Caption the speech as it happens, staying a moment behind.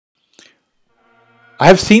I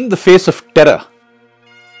have seen the face of terror,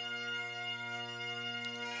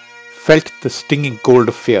 felt the stinging cold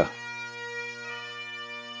of fear,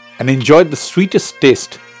 and enjoyed the sweetest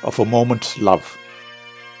taste of a moment's love.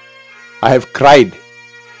 I have cried,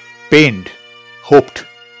 pained, hoped,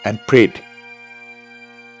 and prayed.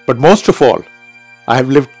 But most of all, I have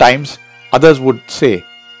lived times others would say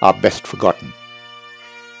are best forgotten.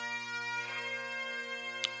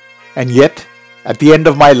 And yet, at the end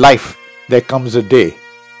of my life, there comes a day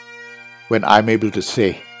when I'm able to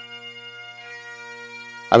say,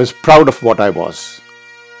 I was proud of what I was,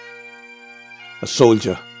 a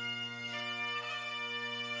soldier.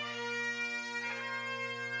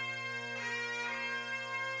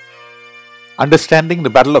 Understanding the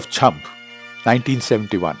Battle of Chamb,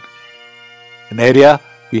 1971, an area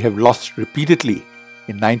we have lost repeatedly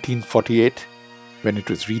in 1948 when it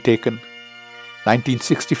was retaken,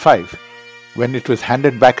 1965 when it was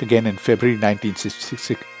handed back again in February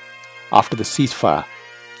 1966 after the ceasefire,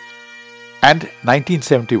 and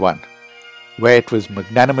 1971 where it was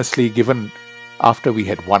magnanimously given after we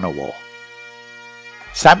had won a war.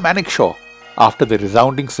 Sam Manekshaw, after the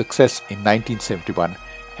resounding success in 1971,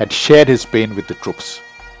 had shared his pain with the troops.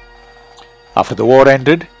 After the war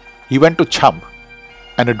ended, he went to Chamb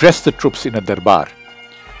and addressed the troops in a darbar,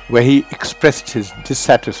 where he expressed his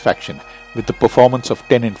dissatisfaction with the performance of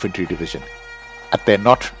 10 Infantry Division, at their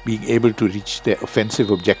not being able to reach their offensive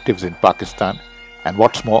objectives in Pakistan, and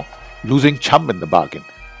what's more, losing Chamb in the bargain.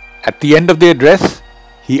 At the end of the address,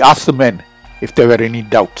 he asked the men if there were any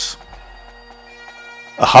doubts.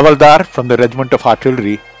 A Havaldar from the Regiment of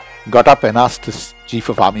Artillery got up and asked the Chief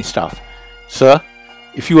of Army Staff, "Sir,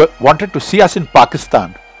 if you wanted to see us in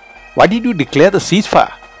Pakistan, why did you declare the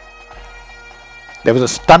ceasefire?" There was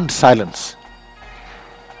a stunned silence,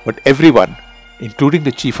 but everyone, including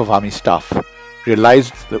the Chief of Army Staff,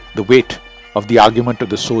 realized the weight of the argument of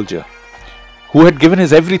the soldier, who had given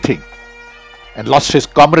his everything and lost his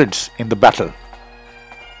comrades in the battle,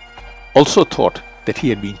 also thought that he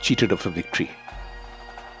had been cheated of a victory.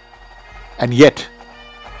 And yet,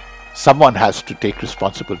 someone has to take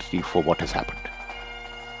responsibility for what has happened.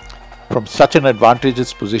 From such an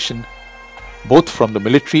advantageous position, both from the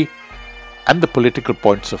military and the political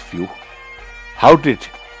points of view, how did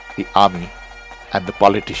the army and the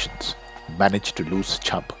politicians manage to lose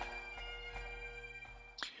Chamb?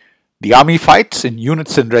 The army fights in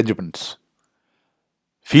units and regiments.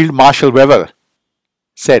 Field Marshal Weber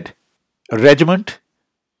said, "A regiment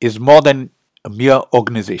is more than a mere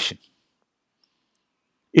organization.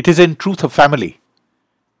 It is in truth a family,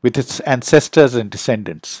 with its ancestors and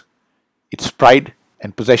descendants, its pride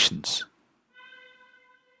and possessions,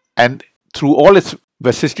 and through all its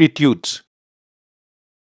vicissitudes,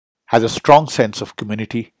 has a strong sense of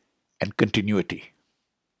community and continuity."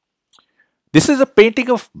 This is a painting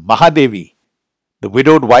of Mahadevi, the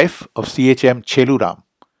widowed wife of CHM Cheluram,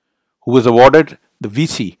 who was awarded the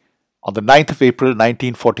VC on the 9th of April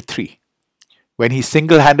 1943, when he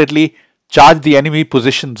single-handedly charged the enemy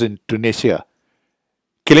positions in Tunisia,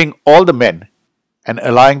 killing all the men and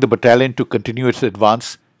allowing the battalion to continue its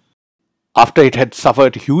advance after it had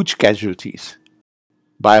suffered huge casualties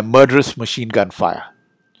by a murderous machine gun fire.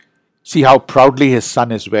 See how proudly his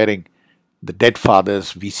son is wearing the dead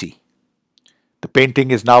father's VC. The painting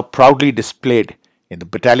is now proudly displayed in the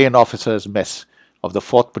battalion officers' mess of the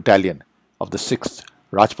 4th Battalion of the 6th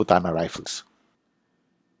Rajputana Rifles.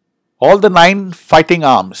 All the 9 fighting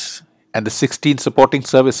arms and the 16 supporting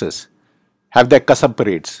services have their Kasam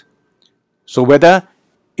parades. So whether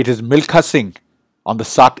it is Milkha Singh on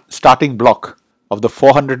the starting block of the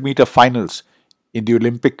 400-meter finals in the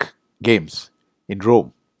Olympic Games in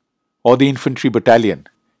Rome, or the infantry battalion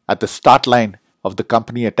at the start line of the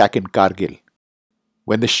company attack in Kargil,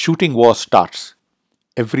 when the shooting war starts,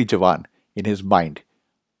 every Jawan in his mind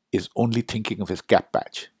is only thinking of his cap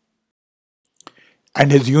badge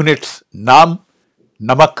and his unit's Naam,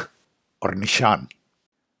 Namak or Nishan.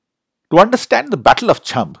 To understand the Battle of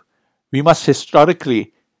Chamb, we must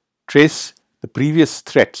historically trace the previous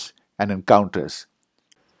threats and encounters.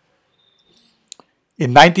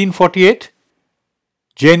 In 1948,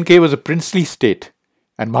 J&K was a princely state,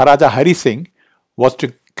 and Maharaja Hari Singh was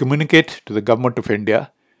to communicate to the Government of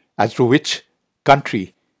India as to which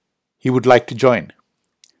country he would like to join.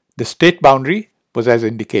 The state boundary was as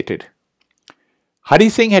indicated. Hari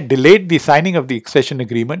Singh had delayed the signing of the accession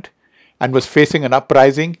agreement and was facing an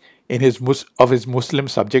uprising of his Muslim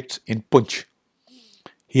subjects in Punch.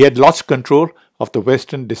 He had lost control of the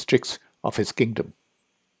western districts of his kingdom.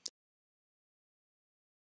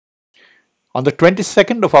 On the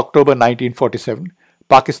 22nd of October 1947,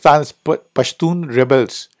 Pakistan's Pashtun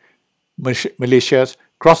rebels militias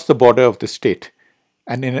crossed the border of the state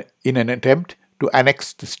and in an attempt to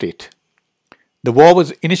annex the state. The war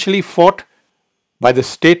was initially fought by the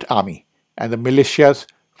state army and the militias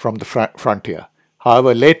from the frontier.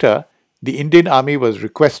 However, later the Indian army was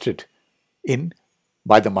requested in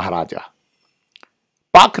by the Maharaja.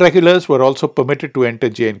 Pak regulars were also permitted to enter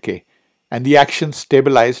J&K, and the action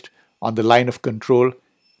stabilized on the line of control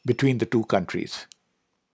between the two countries.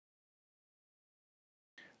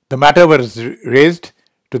 The matter was raised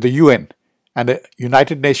to the UN, and a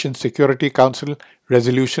United Nations Security Council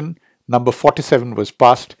resolution number 47 was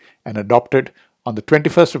passed and adopted on the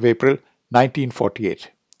 21st of April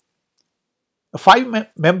 1948. A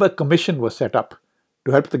five-member commission was set up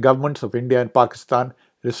to help the governments of India and Pakistan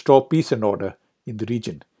restore peace and order in the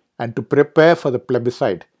region and to prepare for the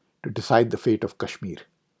plebiscite to decide the fate of Kashmir.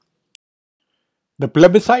 The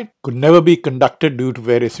plebiscite could never be conducted due to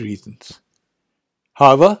various reasons.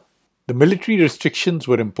 However, the military restrictions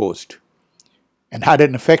were imposed and had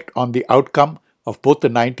an effect on the outcome of both the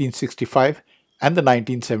 1965 and the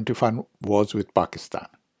 1971 wars with Pakistan.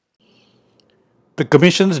 The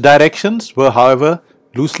Commission's directions were, however,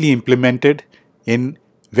 loosely implemented in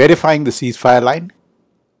verifying the ceasefire line.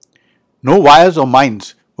 No wires or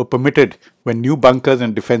mines were permitted when new bunkers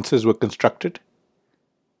and defences were constructed.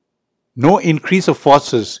 No increase of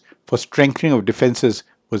forces for strengthening of defences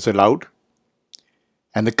was allowed.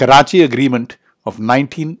 And the Karachi Agreement of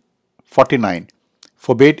 1949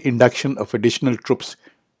 forbade induction of additional troops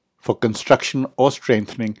for construction or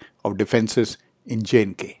strengthening of defences in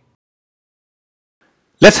J&K.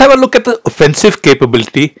 Let's have a look at the offensive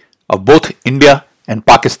capability of both India and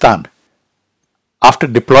Pakistan after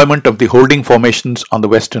deployment of the holding formations on the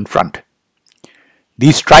Western Front.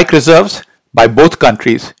 These strike reserves by both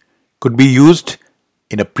countries could be used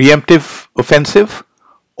in a preemptive offensive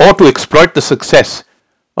or to exploit the success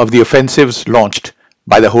of the offensives launched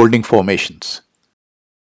by the holding formations.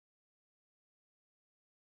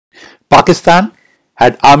 Pakistan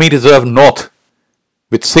had Army Reserve North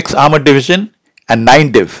with 6 Armoured Division and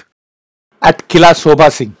 9 Div at Kila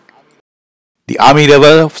Sobha Singh. The Army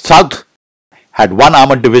Reserve South had 1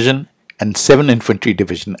 Armoured Division and 7 Infantry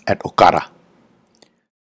Division at Okara.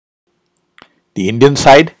 The Indian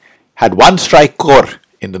side had 1 Strike Corps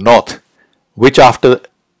in the north, which after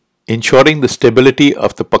ensuring the stability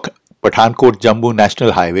of the Pathankot-Jammu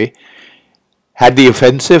National Highway had the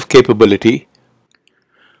offensive capability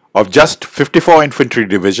of just 54 Infantry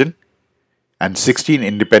Division and 16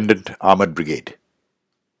 Independent Armoured Brigade.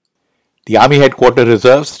 The Army Headquarters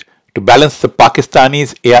reserves to balance the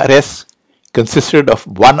Pakistanis' ARS consisted of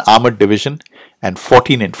 1 Armoured Division and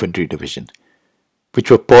 14 Infantry Division,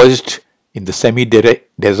 which were poised in the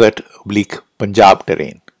semi-desert / Punjab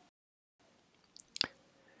terrain.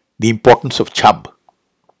 The importance of Chamb.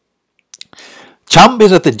 Chamb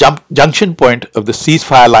is at the junction point of the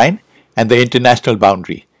ceasefire line and the international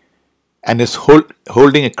boundary and is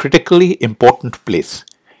holding a critically important place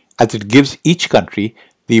as it gives each country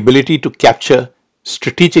the ability to capture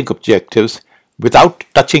strategic objectives without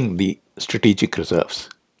touching the strategic reserves.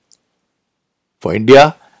 For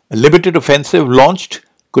India, a limited offensive launched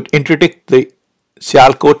could interdict the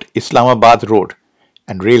Sialkot-Islamabad road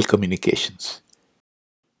and rail communications.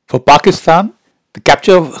 For Pakistan, the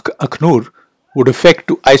capture of Akhnur would affect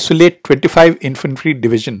to isolate 25 Infantry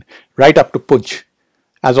Division right up to Poonch,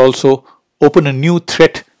 as also open a new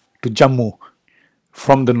threat to Jammu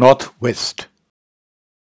from the northwest.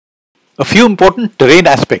 A few important terrain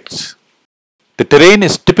aspects. The terrain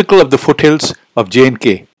is typical of the foothills of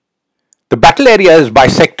J&K. The battle area is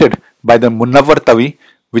bisected by the Munawwar Tawi,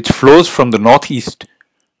 which flows from the northeast,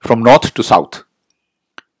 from north to south,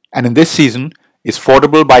 and in this season is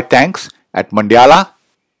fordable by tanks at Mandyala,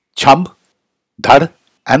 Chamb, Dhar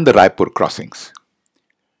and the Raipur crossings.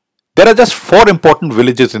 There are just 4 important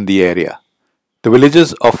villages in the area. The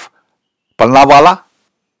villages of Palnawala,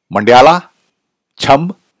 Mandyala,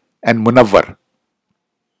 Chamb and Munawwar.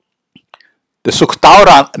 The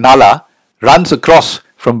Sukhtaur Nala runs across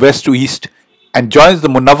from west to east and joins the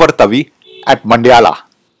Munawwar Tawi at Mandyala.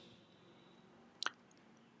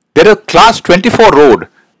 There is a Class 24 road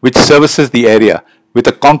which services the area with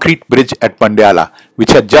a concrete bridge at Mandyala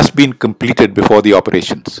which had just been completed before the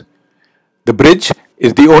operations. The bridge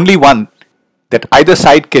is the only one that either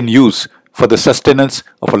side can use for the sustenance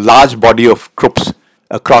of a large body of troops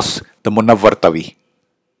across the Munawwar Tawi.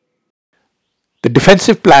 The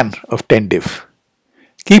defensive plan of 10 Div.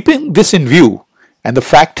 Keeping this in view and the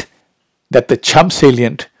fact that the Chamb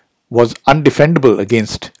salient was undefendable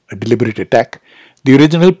against a deliberate attack, the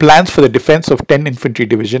original plans for the defense of 10 Infantry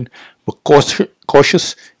Division were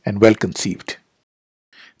cautious and well conceived.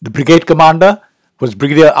 The brigade commander was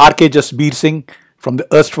Brigadier R.K. Jasbir Singh from the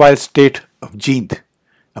erstwhile state of Jind,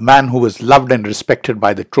 a man who was loved and respected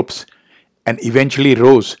by the troops and eventually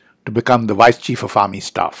rose to become the Vice Chief of Army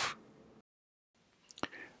Staff.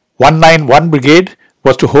 191 Brigade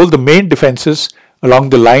was to hold the main defences along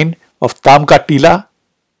the line of Tamka Tila,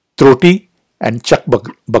 Troti and Chak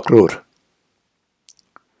Bakrur.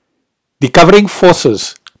 The covering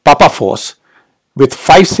forces, Papa Force, with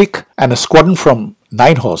 5 Sikh and a squadron from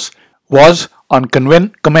 9 Horse, was on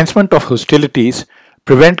commencement of hostilities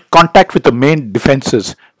prevent contact with the main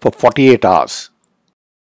defences for 48 hours.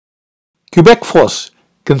 Quebec Force,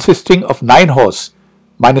 consisting of 9 Horse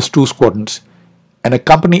minus 2 squadrons and a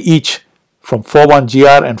company each from 41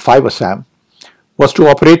 GR and 5 Assam, was to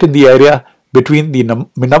operate in the area between the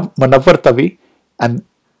Manawar Tavi and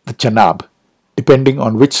the Chamb, depending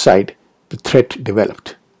on which side the threat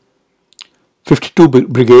developed. 52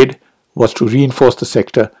 Brigade was to reinforce the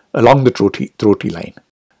sector along the Troti line.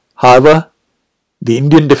 However, the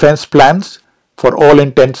Indian defence plans, for all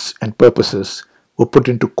intents and purposes, were put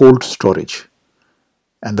into cold storage,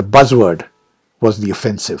 and the buzzword was the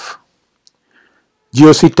offensive.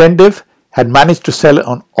 GOC Tendiv had managed to sell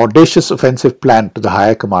an audacious offensive plan to the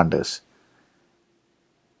higher commanders.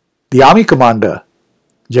 The army commander,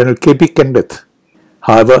 General K.P. Kendith,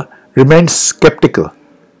 however, remained skeptical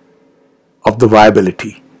of the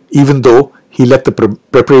viability, even though he let the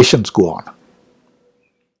preparations go on.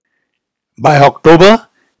 By October,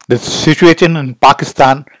 the situation in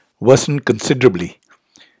Pakistan worsened considerably,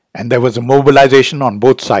 and there was a mobilization on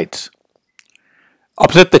both sides.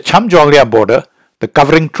 Opposite the Chamb border, the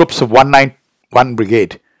covering troops of 191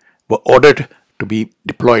 Brigade were ordered to be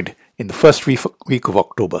deployed in the first week of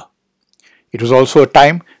October. It was also a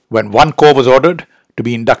time when 1 corps was ordered to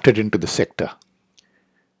be inducted into the sector.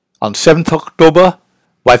 On 7th October,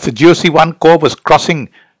 whilst the GOC 1 Corps was crossing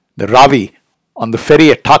the Ravi on the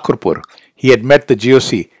ferry at Thakurpur, he had met the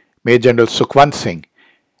GOC, Major General Sukhwant Singh,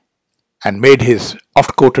 and made his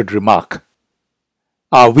oft-quoted remark,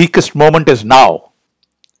 "Our weakest moment is now.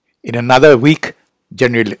 In another week,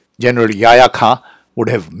 General Yahya Khan would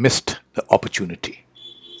have missed the opportunity."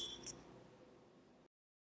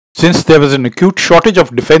 Since there was an acute shortage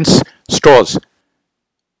of defence stores,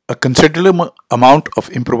 a considerable amount of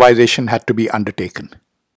improvisation had to be undertaken.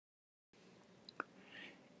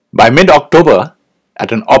 By mid-October,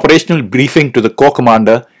 at an operational briefing to the Corps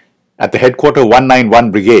Commander at the Headquarter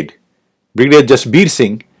 191 Brigade, Brigadier Jasbir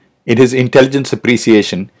Singh, in his intelligence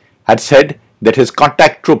appreciation, had said that his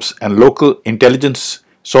contact troops and local intelligence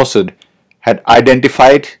sources had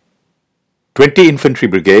identified 20 Infantry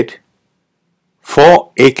Brigade,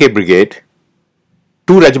 4 AK Brigade,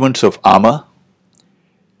 2 regiments of armour,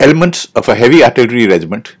 elements of a heavy artillery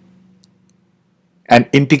regiment, and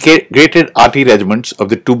integrated artillery regiments of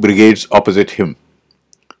the 2 brigades opposite him.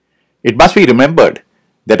 It must be remembered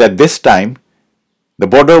that at this time, the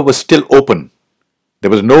border was still open. There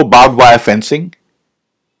was no barbed wire fencing.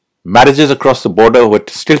 Marriages across the border were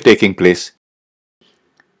still taking place,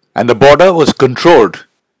 and the border was controlled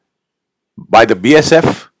by the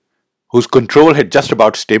BSF, whose control had just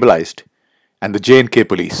about stabilized, and the J&K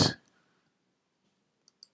police.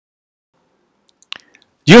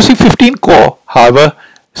 GOC 15 Corps, however,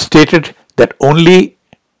 stated that only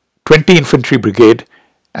 20 Infantry Brigade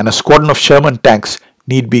and a squadron of Sherman tanks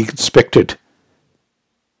need be inspected.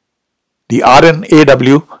 The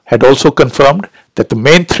RNAW had also confirmed that the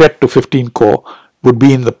main threat to 15 Corps would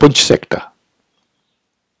be in the Poonch sector.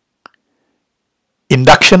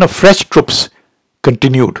 Induction of fresh troops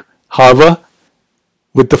continued. However,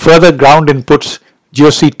 with the further ground inputs,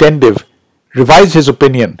 GOC Tendiv revised his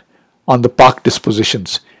opinion on the park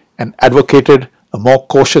dispositions and advocated a more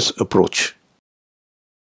cautious approach.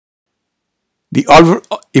 The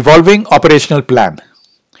evolving operational plan.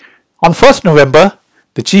 On 1st November,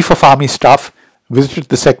 the Chief of Army Staff visited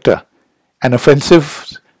the sector and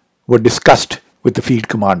offensives were discussed with the field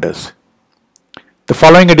commanders. The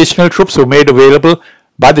following additional troops were made available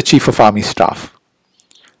by the Chief of Army Staff: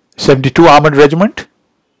 72 Armoured Regiment,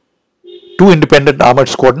 2 Independent Armoured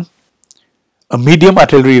Squadron, a Medium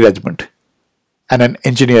Artillery Regiment, and an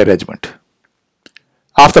Engineer Regiment.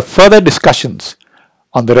 After further discussions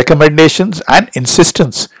on the recommendations and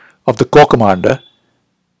insistence of the Corps Commander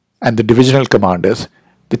and the Divisional Commanders,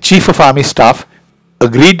 the Chief of Army Staff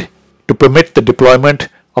agreed to permit the deployment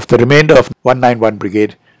of the remainder of 191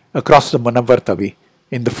 Brigade across the Manawar Tavi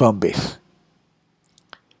in the firm base.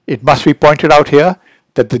 It must be pointed out here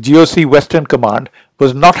that the GOC Western Command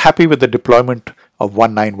was not happy with the deployment of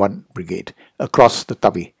 191 Brigade across the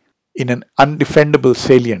Tavi in an undefendable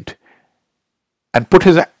salient and put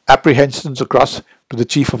his apprehensions across to the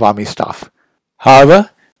Chief of Army Staff. However,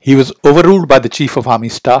 he was overruled by the Chief of Army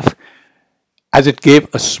Staff as it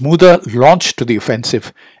gave a smoother launch to the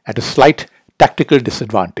offensive at a slight tactical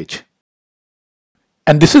disadvantage.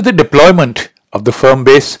 And this is the deployment of the firm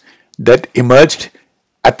base that emerged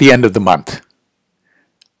at the end of the month.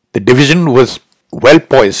 The division was well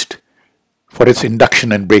poised for its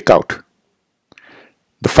induction and breakout.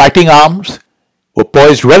 The fighting arms were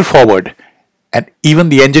poised well forward, and even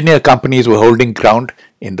the engineer companies were holding ground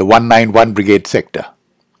in the 191 Brigade sector.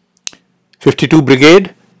 52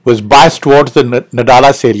 Brigade was biased towards the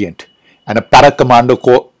Nadala salient, and a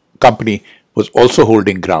para-commando company was also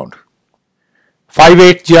holding ground.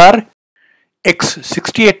 58 GR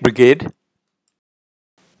X-68 Brigade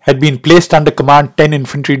had been placed under Command 10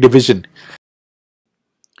 Infantry Division.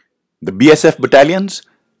 The BSF battalions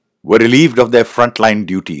were relieved of their frontline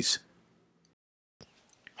duties.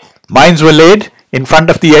 Mines were laid in front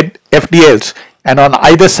of the FDLs and on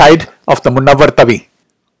either side of the Munawwar Tawi.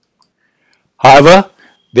 However,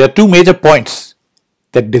 there are two major points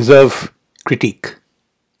that deserve critique.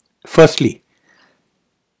 Firstly,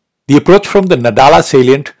 the approach from the Nadala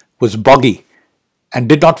salient was boggy and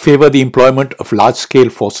did not favor the employment of large-scale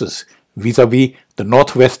forces vis-à-vis the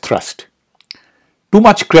northwest thrust. Too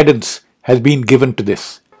much credence has been given to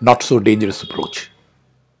this not so dangerous approach.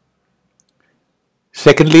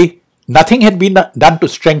 Secondly, nothing had been done to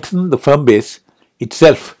strengthen the firm base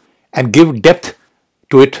itself and give depth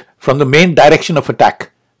to it from the main direction of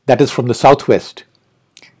attack, that is from the southwest.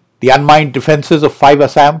 The unmined defences of 5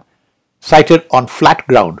 Assam, sited on flat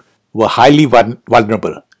ground, were highly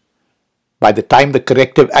vulnerable. By the time the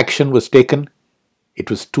corrective action was taken, it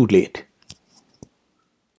was too late.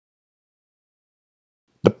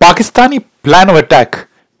 The Pakistani plan of attack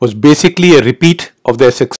was basically a repeat of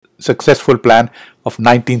their successful plan of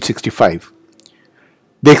 1965.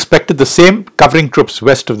 They expected the same covering troops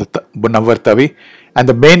west of the Munawwar Tawi and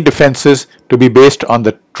the main defences to be based on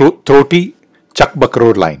the Troti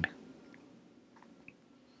Chakbakror line.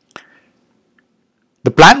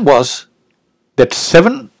 The plan was that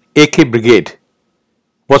 7 AK Brigade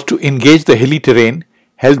was to engage the hilly terrain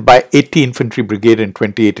held by 80 Infantry Brigade and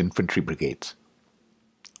 28 Infantry Brigades.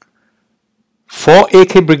 4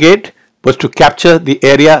 AK Brigade was to capture the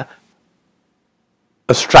area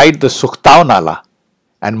astride the Sukhtao Nala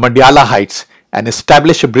and Mandyala Heights and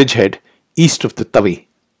establish a bridgehead east of the Tawi.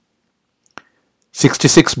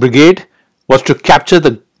 66 Brigade was to capture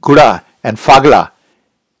the Guda and Fagla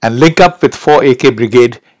and link up with 4 AK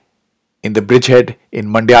Brigade in the bridgehead in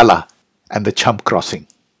Mandyala and the Chamb crossing.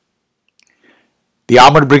 The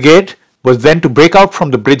Armoured Brigade was then to break out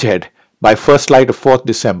from the bridgehead by first light of 4th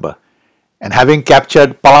December and having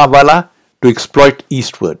captured Palawala to exploit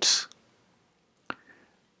eastwards.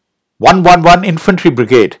 111 Infantry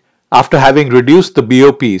Brigade, after having reduced the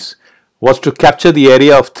BOPs, was to capture the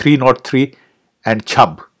area of 303 and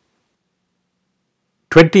Chamb.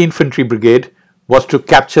 20 Infantry Brigade was to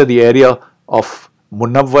capture the area of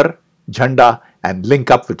Munawwar, Jhanda and link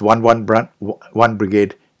up with 111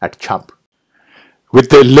 Brigade at Chamb. With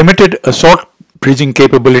the limited assault bridging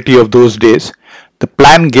capability of those days, the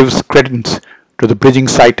plan gives credence to the bridging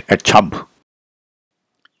site at Chamb.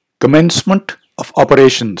 Commencement of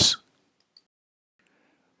operations.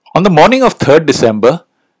 On the morning of 3rd December,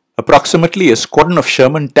 approximately a squadron of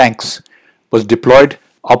Sherman tanks was deployed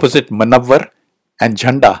opposite Munawwar and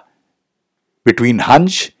Jhanda between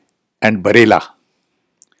Hanj and Barela.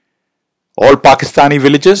 All Pakistani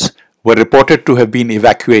villages were reported to have been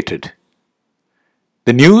evacuated.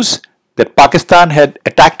 The news that Pakistan had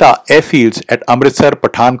attacked our airfields at Amritsar,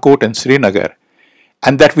 Pathankot and Srinagar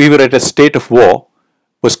and that we were at a state of war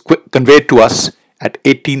was conveyed to us at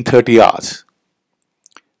 1830 hours.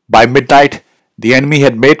 By midnight, the enemy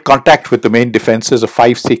had made contact with the main defences of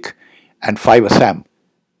 5 Sikh and 5 Assam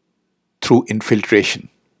through infiltration.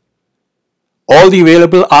 All the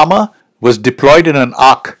available armour was deployed in an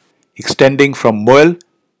arc extending from Moel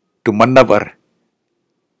to Mannawar,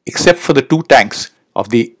 except for the 2 tanks of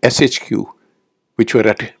the SHQ which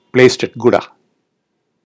were placed at Guda.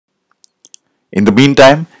 In the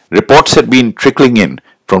meantime, reports had been trickling in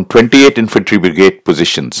from 28 Infantry Brigade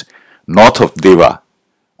positions north of Deva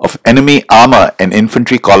of enemy armour and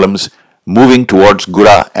infantry columns moving towards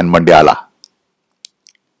Guda and Mandyala.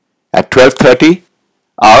 At 12:30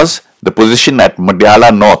 hours, the position at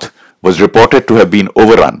Mandyala North was reported to have been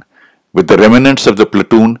overrun, with the remnants of the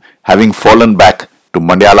platoon having fallen back to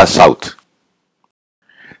Mandyala South.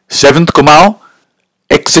 7th Kumaon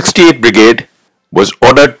X-68 Brigade was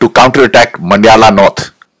ordered to counterattack Mandyala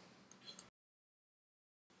North.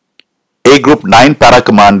 A Group 9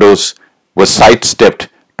 para-commandos was sidestepped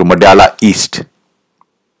to Mandala East.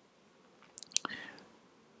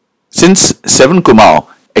 Since 7 Kumaon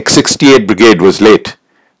X-68 Brigade was late,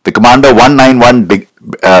 the Commander 191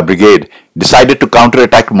 Brigade decided to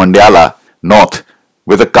counterattack Mandala North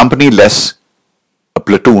with a company less a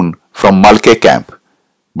platoon from Malke camp,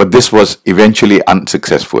 but this was eventually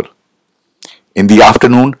unsuccessful. In the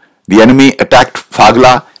afternoon, the enemy attacked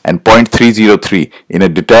Phagla and Point 303 in a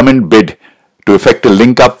determined bid to effect a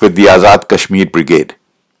link-up with the Azad Kashmir Brigade.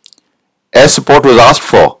 Air support was asked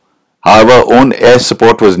for. However, own air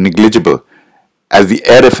support was negligible as the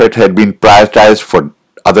air effort had been prioritized for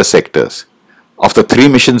other sectors. Of the 3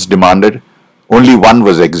 missions demanded, only 1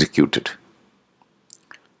 was executed.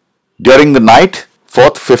 During the night,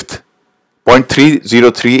 4th, 5th, Point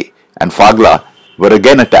 303 and Phagla were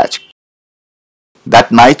again attacked.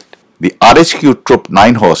 That night, the RHQ Troop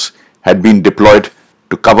 9 Horse had been deployed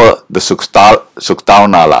to cover the Suktao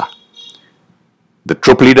Nala. The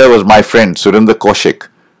troop leader was my friend Surinder Kaushik,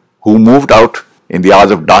 who moved out in the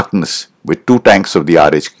hours of darkness with 2 tanks of the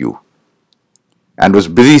RHQ and was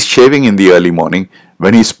busy shaving in the early morning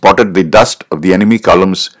when he spotted the dust of the enemy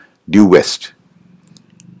columns due west.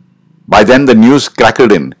 By then the news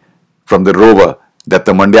crackled in from the rover that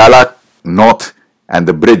the Mandala North and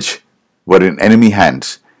the bridge were in enemy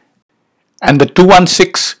hands, and the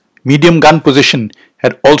 216 medium gun position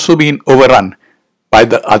had also been overrun by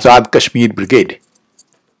the Azad Kashmir Brigade.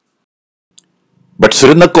 But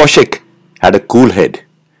Surinder Kaushik had a cool head,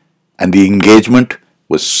 and the engagement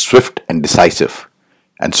was swift and decisive,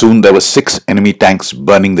 and soon there were 6 enemy tanks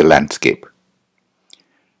burning the landscape.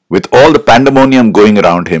 With all the pandemonium going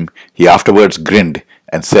around him, he afterwards grinned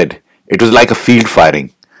and said, "It was like a field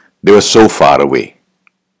firing. They were so far away."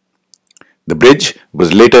 The bridge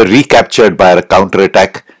was later recaptured by a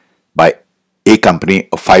counterattack by A Company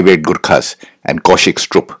of 58 Gurkhas and Kaushik's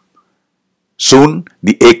troop. Soon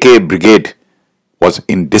the AK Brigade was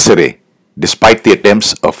in disarray despite the attempts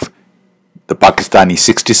of the Pakistani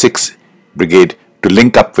 66 Brigade to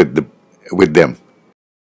link up with them.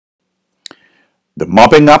 The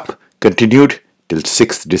mopping up continued till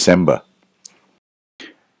 6th December.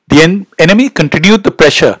 The enemy continued the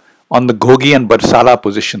pressure on the Ghogi and Barsala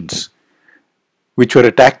positions, which were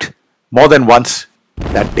attacked more than once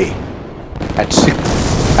that day. At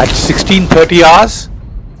 16:30 hours,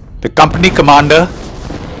 the company commander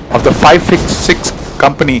of the 556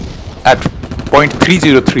 Company at Point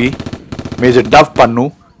 303, Major Dove Pannu,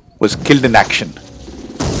 was killed in action.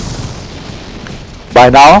 By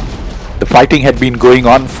now, the fighting had been going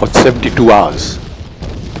on for 72 hours.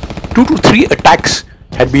 2 to 3 attacks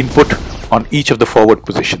had been put on each of the forward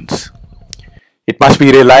positions. It must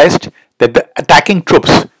be realized that the attacking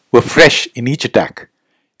troops were fresh in each attack,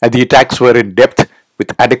 and the attacks were in depth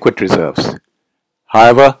with adequate reserves.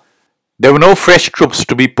 However, there were no fresh troops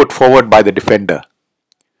to be put forward by the defender.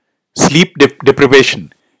 Sleep deprivation,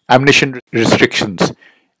 ammunition restrictions,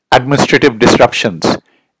 administrative disruptions,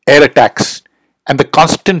 air attacks, and the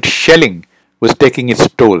constant shelling was taking its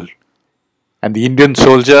toll, and the Indian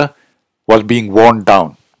soldier was being worn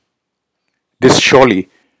down. This surely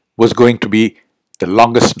was going to be the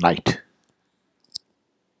longest night.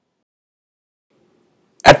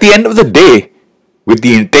 At the end of the day, with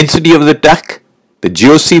the intensity of the attack, the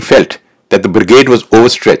GOC felt that the brigade was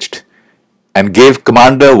overstretched and gave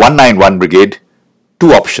Commander 191 Brigade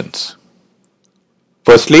 2 options.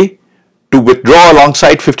 Firstly, to withdraw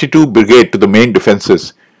alongside 52 Brigade to the main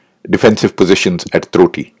defensive positions at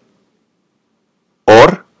Troti, or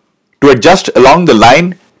to adjust along the line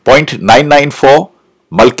 .994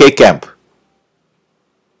 Malke camp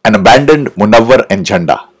and abandon Munawwar and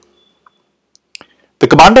Jhanda. The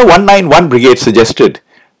Commander 191 Brigade suggested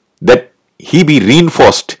that he be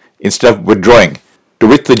reinforced instead of withdrawing, to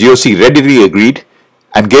which the GOC readily agreed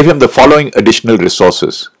and gave him the following additional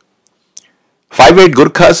resources: 58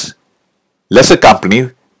 Gurkhas, lesser company,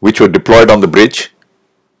 which were deployed on the bridge,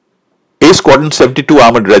 A Squadron 72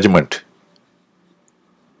 Armored Regiment,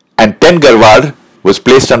 and 10 Garwad was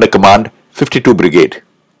placed under command 52 Brigade,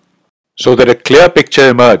 so that a clear picture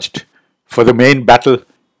emerged for the main battle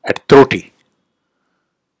at Troti.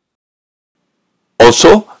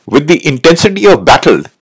 Also, with the intensity of battle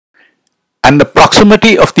and the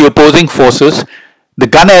proximity of the opposing forces, the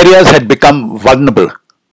gun areas had become vulnerable.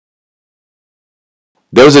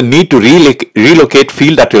 There was a need to relocate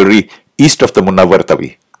field artillery east of the Munawwar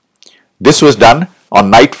Tawi. This was done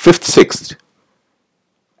on night 5th, 6th,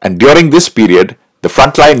 and during this period, the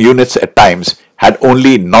frontline units at times had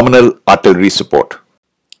only nominal artillery support.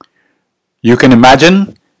 You can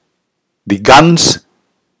imagine the guns,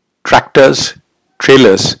 tractors,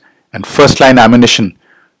 trailers, and first-line ammunition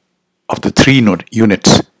of the 3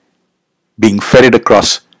 units being ferried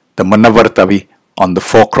across the Manawar Tavi on the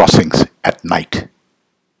 4 crossings at night.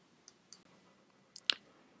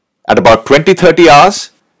 At about 20-30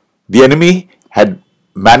 hours, the enemy had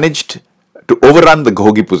managed to overrun the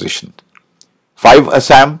Ghogi position. 5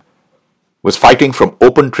 Assam was fighting from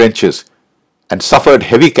open trenches and suffered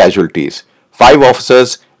heavy casualties. 5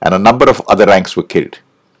 officers and a number of other ranks were killed.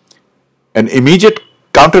 An immediate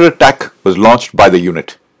counterattack was launched by the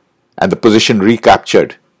unit and the position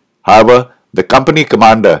recaptured. However, the company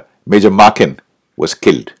commander, Major Makin, was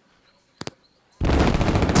killed.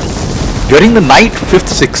 During the night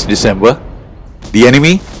 5th-6th December, the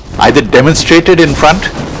enemy either demonstrated in front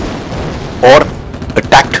or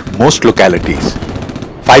attacked most localities.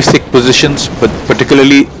 5 Sikh positions,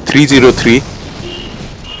 particularly 303,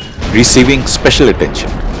 receiving special attention.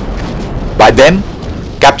 By then,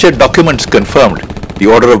 captured documents confirmed the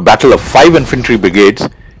order of battle of 5 infantry brigades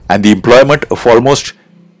and the employment of almost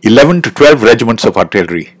 11 to 12 regiments of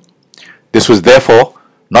artillery. This was therefore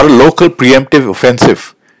not a local preemptive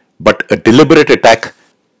offensive, but a deliberate attack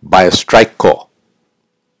by a strike corps.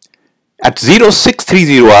 At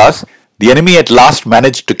 0630 hours, the enemy at last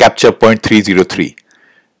managed to capture point 303.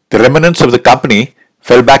 The remnants of the company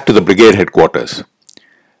fell back to the brigade headquarters.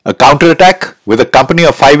 A counterattack with a company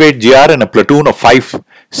of 58GR and a platoon of 5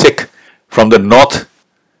 Sikh from the north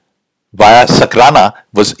via Sakrana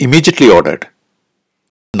was immediately ordered.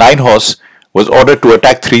 9 Horse was ordered to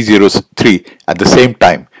attack 303 at the same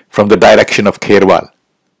time from the direction of Kherwal.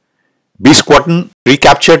 B Squadron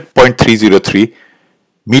recaptured point 303,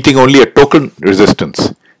 meeting only a token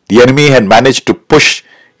resistance. The enemy had managed to push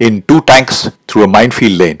in 2 tanks through a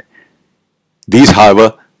minefield lane. These,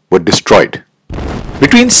 however, were destroyed.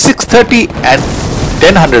 Between 6:30 and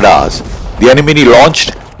 1000 hours, the enemy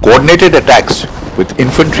launched coordinated attacks with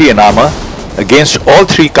infantry and armor against all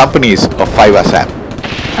 3 companies of 5 Assam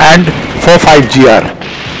and 45GR.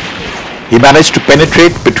 He managed to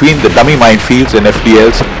penetrate between the dummy minefields and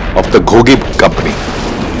FDLs of the Ghogi company,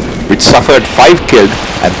 which suffered 5 killed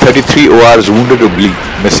and 33 ORs wounded or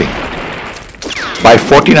missing. By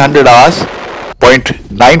 1400 hours, point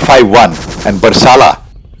 951 and Barsala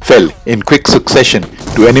fell in quick succession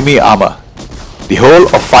to enemy armor. The whole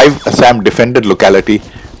of 5 Assam defended locality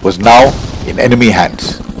was now in enemy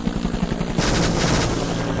hands.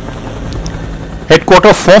 Headquarter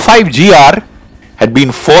 45GR had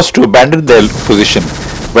been forced to abandon their position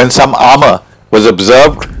when some armor was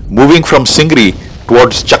observed moving from Singri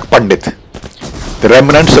towards Chakpandit. The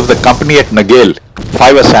remnants of the company at Nagel,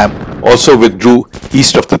 5 Assam, also withdrew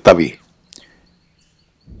east of the Tavi.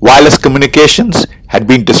 Wireless communications had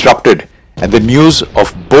been disrupted and the news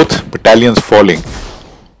of both battalions falling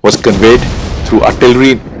was conveyed through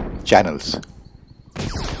artillery channels.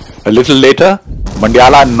 A little later,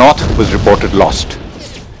 Mandyala North was reported lost.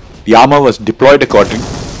 The armor was deployed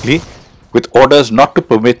accordingly with orders not to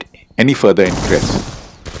permit any further ingress.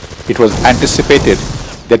 It was anticipated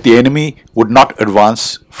that the enemy would not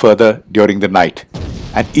advance further during the night,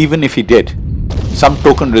 and even if he did, some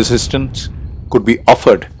token resistance could be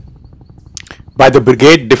offered by the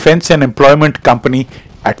Brigade Defence and Employment Company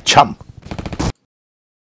at Chamb.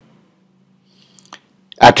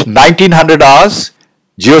 At 1900 hours,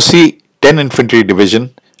 GOC 10 Infantry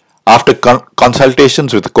Division, after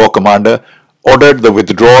consultations with the Corps Commander, ordered the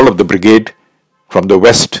withdrawal of the brigade from the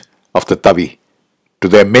west of the Tavi to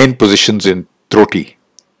their main positions in Troti.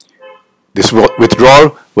 This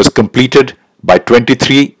withdrawal was completed by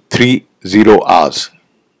 23:30 hours.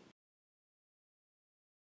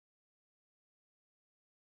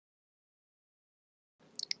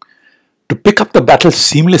 To pick up the battle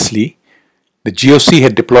seamlessly, the GOC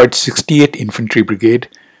had deployed 68 Infantry Brigade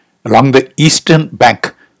along the eastern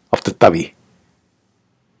bank of the Tavi,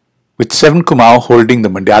 with 7 Kumaon holding the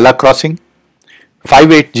Mandyala crossing,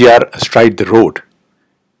 58GR astride the road,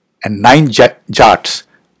 and 9 Jats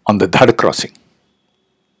on the Dhad crossing.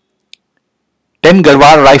 10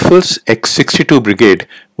 Garwar Rifles X-62 Brigade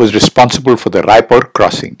was responsible for the Raipur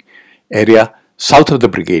crossing area south of the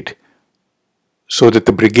brigade, so that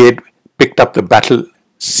the brigade picked up the battle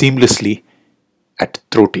seamlessly at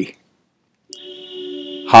Troti.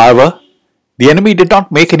 However, the enemy did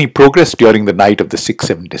not make any progress during the night of the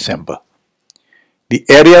 6-7 December. The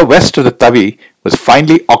area west of the Tavi was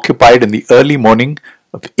finally occupied in the early morning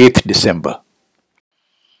of 8th December.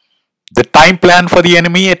 The time plan for the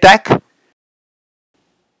enemy attack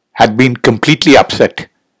had been completely upset.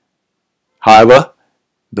 However,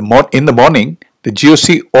 in the morning, the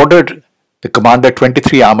GOC ordered the Commander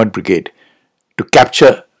 23 Armoured Brigade to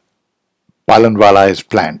capture Palanwala as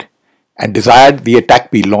planned and desired the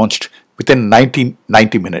attack be launched within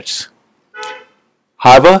 90 minutes.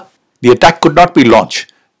 However, The attack could not be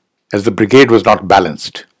launched as the brigade was not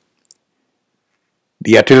balanced.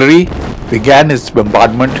 The artillery began its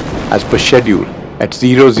bombardment as per schedule at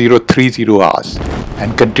 0030 hours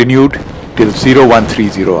and continued till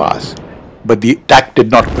 0130 hours, but the attack did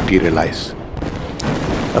not materialize.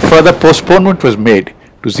 A further postponement was made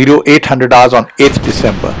to 0800 hours on 8th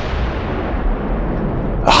December.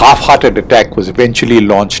 A half-hearted attack was eventually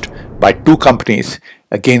launched by two companies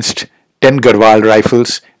against 10 Garhwal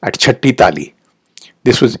rifles at Chatti Tali.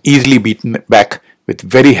 This was easily beaten back with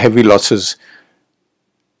very heavy losses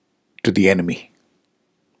to the enemy.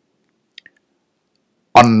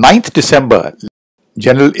 On 9th December,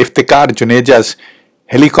 General Iftikhar Juneja's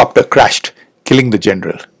helicopter crashed, killing the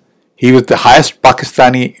general. He was the highest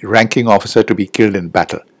Pakistani ranking officer to be killed in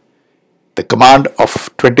battle. The command of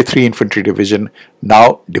 23 Infantry Division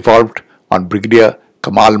now devolved on Brigadier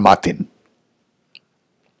Kamal Matin.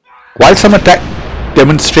 While some attack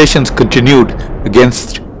demonstrations continued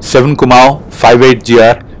against 7 Kumaon, 58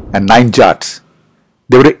 GR and 9 Jats,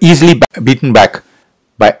 they were easily beaten back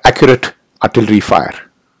by accurate artillery fire.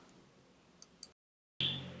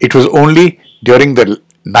 It was only during the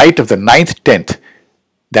night of the 9th-10th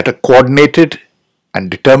that a coordinated and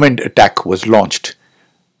determined attack was launched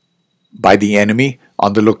by the enemy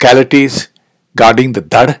on the localities guarding the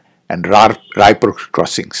Dhad and Raipur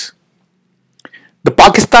crossings. The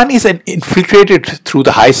Pakistanis had infiltrated through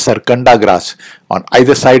the high Sarkanda grass on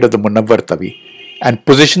either side of the Munawwar Tawi and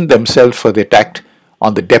positioned themselves for the attack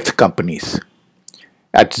on the depth companies.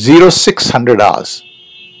 At 0600 hours,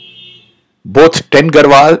 both 10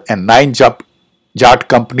 Garhwal and 9 Jat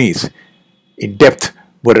companies in depth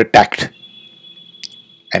were attacked,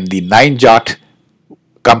 and the 9 Jat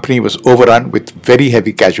company was overrun with very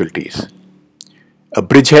heavy casualties. A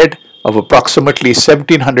bridgehead of approximately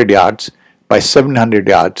 1700 yards by 700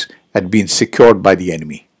 yards had been secured by the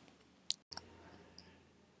enemy.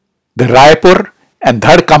 The Raipur and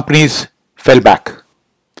Dhad companies fell back.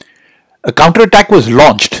 A counterattack was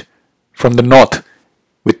launched from the north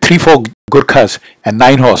with 3-4 Gurkhas and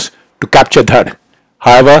 9 horse to capture Dhad.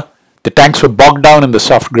 However, the tanks were bogged down in the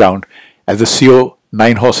soft ground as the CO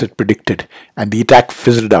 9 horse had predicted, and the attack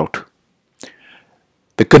fizzled out.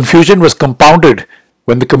 The confusion was compounded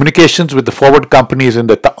when the communications with the forward companies in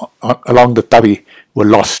along the Tawi were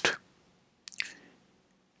lost.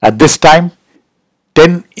 At this time,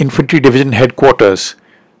 10 Infantry Division headquarters,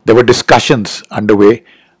 there were discussions underway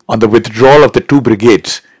on the withdrawal of the two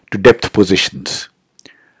brigades to depth positions.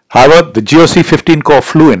 However, the GOC 15 Corps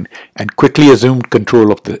flew in and quickly assumed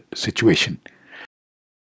control of the situation.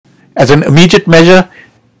 As an immediate measure,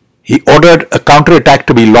 he ordered a counterattack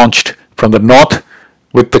to be launched from the north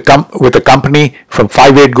with a company from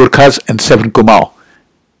 58 Gurkhas and 7 Kumaon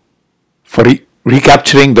for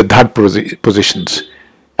recapturing the Dhad positions.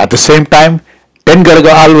 At the same time, 10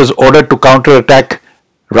 Garhwal was ordered to counterattack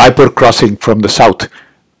Raipur crossing from the south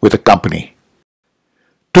with a company.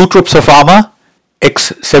 Two troops of armour,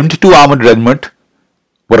 X-72 Armoured Regiment,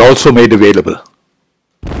 were also made available.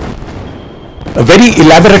 A very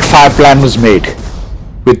elaborate fire plan was made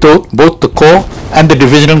with both the corps and the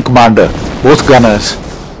divisional commander, both gunners.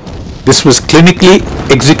 This was clinically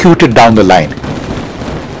executed down the line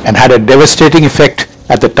and had a devastating effect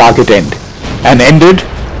at the target end and ended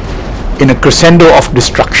in a crescendo of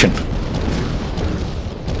destruction.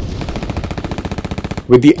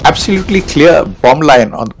 With the absolutely clear bomb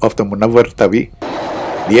line of the Munawwar Tawi,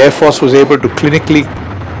 the Air Force was able to clinically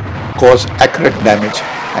cause accurate damage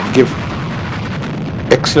and give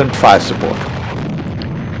excellent fire support.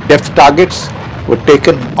 Depth targets were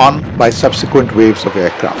taken on by subsequent waves of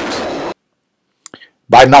aircrafts.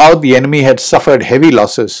 By now, the enemy had suffered heavy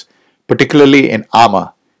losses, particularly in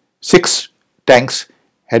armour. 6 tanks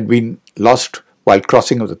had been lost while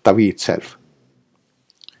crossing of the Tawi itself.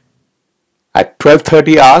 At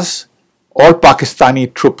 12:30 hours, all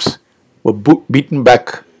Pakistani troops were beaten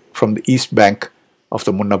back from the east bank of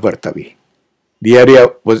the Munawwar Tawi. The area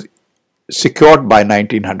was secured by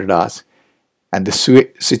 1900 hours and the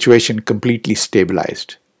situation completely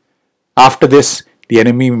stabilized. After this, the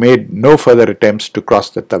enemy made no further attempts to cross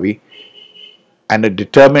the Tawi, and a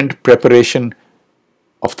determined preparation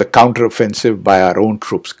of the counter-offensive by our own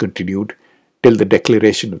troops continued till the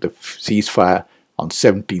declaration of the ceasefire on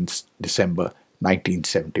 17th December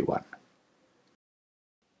 1971.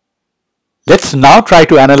 Let's now try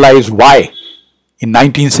to analyze why, in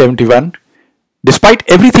 1971, despite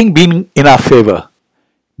everything being in our favor,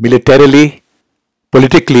 militarily,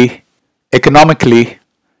 politically, economically,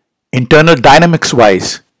 internal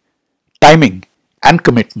dynamics-wise, timing and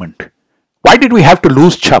commitment, why did we have to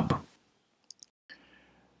lose Chamb?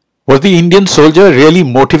 Was the Indian soldier really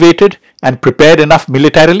motivated and prepared enough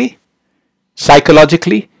militarily,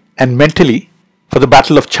 psychologically, and mentally for the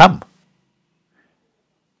Battle of Chamb?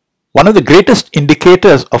 One of the greatest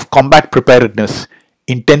indicators of combat preparedness,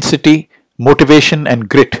 intensity, motivation, and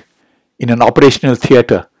grit in an operational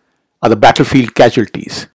theatre are the battlefield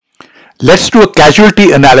casualties. Let's do a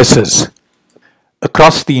casualty analysis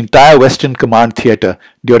across the entire Western Command theatre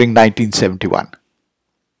during 1971.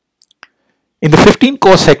 In the 15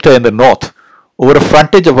 Corps sector in the north, over a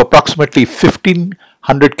frontage of approximately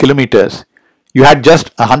 1500 kilometers, you had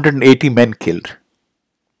just 180 men killed.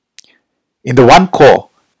 In the 1 Corps,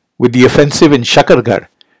 with the offensive in Shakargarh,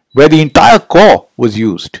 where the entire corps was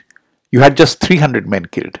used, you had just 300 men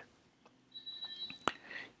killed.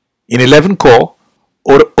 In 11 Corps,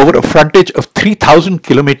 over a frontage of 3000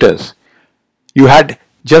 kilometers, you had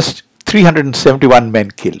just 371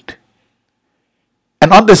 men killed.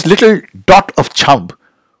 And on this little dot of Chamb,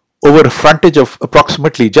 over a frontage of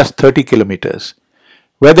approximately just 30 kilometers,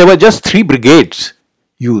 where there were just 3 brigades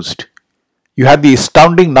used, you had the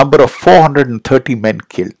astounding number of 430 men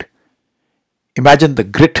killed. Imagine the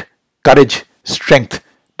grit, courage, strength,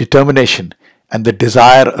 determination, and the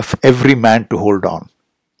desire of every man to hold on.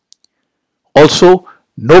 Also,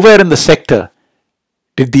 nowhere in the sector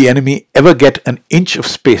did the enemy ever get an inch of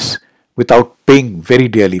space without paying very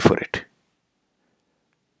dearly for it.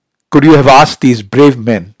 Could you have asked these brave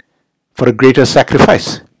men for a greater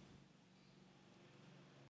sacrifice?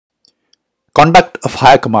 Conduct of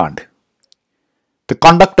Higher Command. The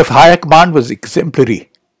conduct of Higher Command was exemplary,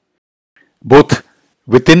 both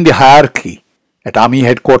within the hierarchy at Army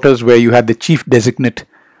Headquarters, where you had the Chief Designate,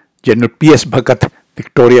 General P.S. Bhagat,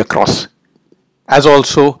 Victoria Cross, as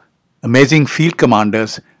also amazing field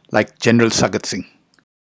commanders like General Sagat Singh.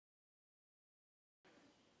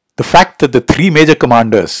 The fact that the 3 major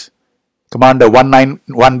commanders, Commander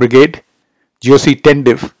 191 Brigade, GOC 10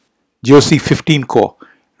 Div, GOC 15 Corps,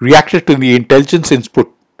 reacted to the intelligence input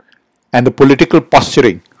and the political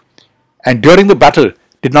posturing, and during the battle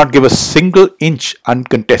did not give a single inch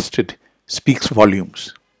uncontested, speaks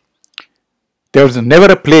volumes. There was never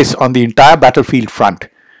a place on the entire battlefield front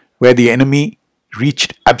where the enemy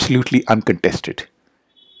reached absolutely uncontested.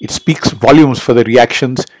 It speaks volumes for the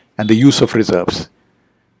reactions and the use of reserves.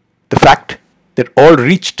 The fact that all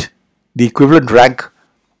reached the equivalent rank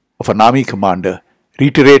of an army commander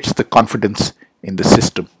reiterates the confidence in the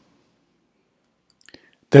system.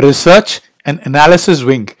 The Research and Analysis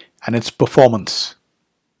Wing and its performance.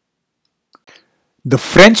 The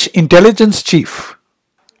French intelligence chief,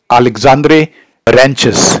 Alexandre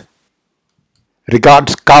Ranches,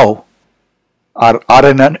 regards Cow, our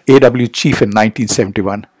RNAW chief in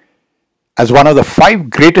 1971, as one of the 5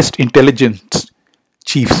 greatest intelligence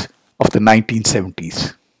chiefs of the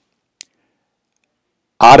 1970s.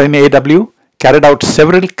 RNAW carried out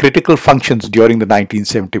several critical functions during the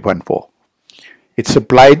 1971 war. It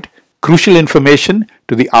supplied crucial information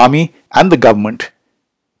to the army and the government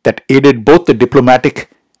that aided both the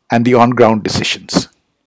diplomatic and the on-ground decisions.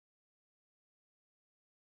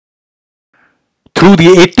 Through the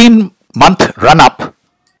 18-month run-up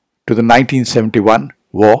to the 1971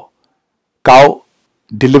 war, Cow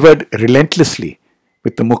delivered relentlessly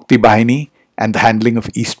with the Mukti Bahini and the handling of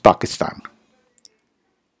East Pakistan.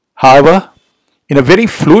 However, in a very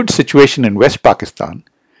fluid situation in West Pakistan,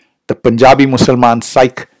 the Punjabi Musalman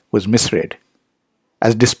Sikh was misread,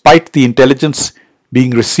 as despite the intelligence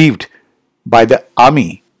being received by the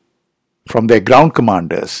army from their ground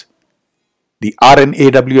commanders, the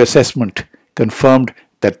RNAW assessment confirmed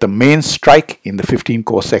that the main strike in the 15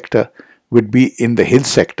 Corps sector would be in the hill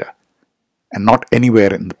sector and not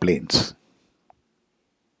anywhere in the plains.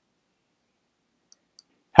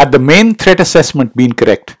 Had the main threat assessment been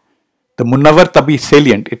correct, the Munawar Tabi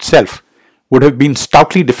salient itself would have been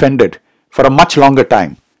stoutly defended for a much longer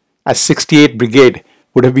time, as 68 Brigade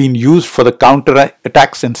would have been used for the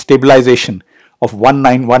counter-attacks and stabilization of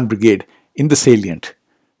 191 Brigade in the salient,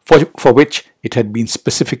 for which it had been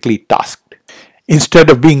specifically tasked,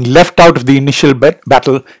 instead of being left out of the initial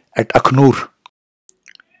battle at Akhnur.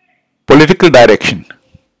 Political direction.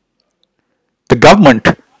 The government,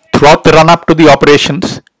 throughout the run-up to the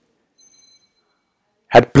operations,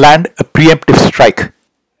 had planned a preemptive strike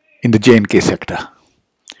in the J&K sector.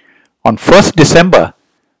 On 1st December,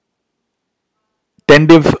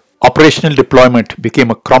 10-div operational deployment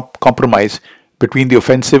became a compromise between the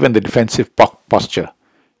offensive and the defensive posture.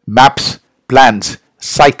 Maps, plans,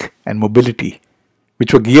 psych and mobility,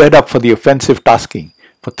 which were geared up for the offensive tasking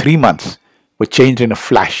for 3 months, were changed in a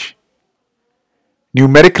flash.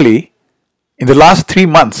 Numerically, in the last 3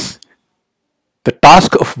 months, the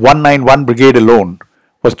task of 191 Brigade alone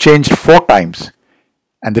was changed 4 times,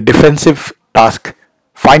 and the defensive task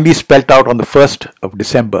finally spelled out on the 1st of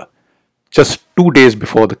December, just 2 days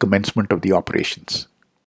before the commencement of the operations.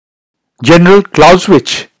 General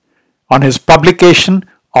Clausewitz, on his publication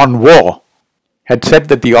on war, had said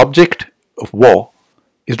that the object of war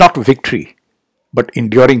is not victory, but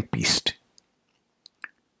enduring peace.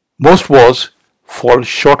 Most wars fall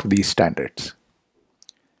short of these standards.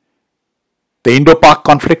 The Indo-Pak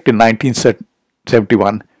conflict in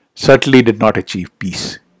 1971 certainly did not achieve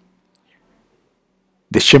peace.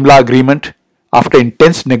 The Shimla Agreement, after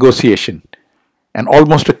intense negotiation and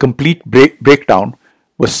almost a complete breakdown,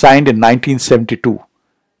 was signed in 1972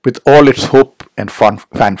 with all its hope and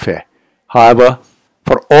fanfare. However,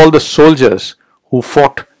 for all the soldiers who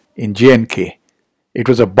fought in J&K, it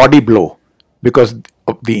was a body blow because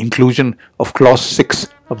of the inclusion of Clause 6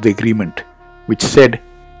 of the agreement, which said,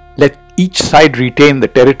 let each side retain the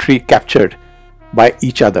territory captured by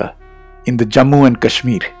each other in the Jammu and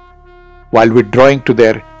Kashmir while withdrawing to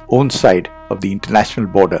their own side of the international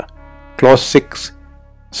border. Clause 6,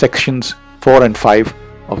 Sections 4 and 5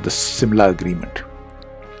 of the Shimla Agreement.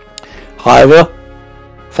 However,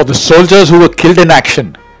 for the soldiers who were killed in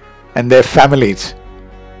action and their families,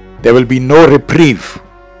 there will be no reprieve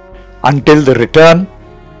until the return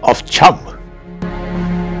of Chamb.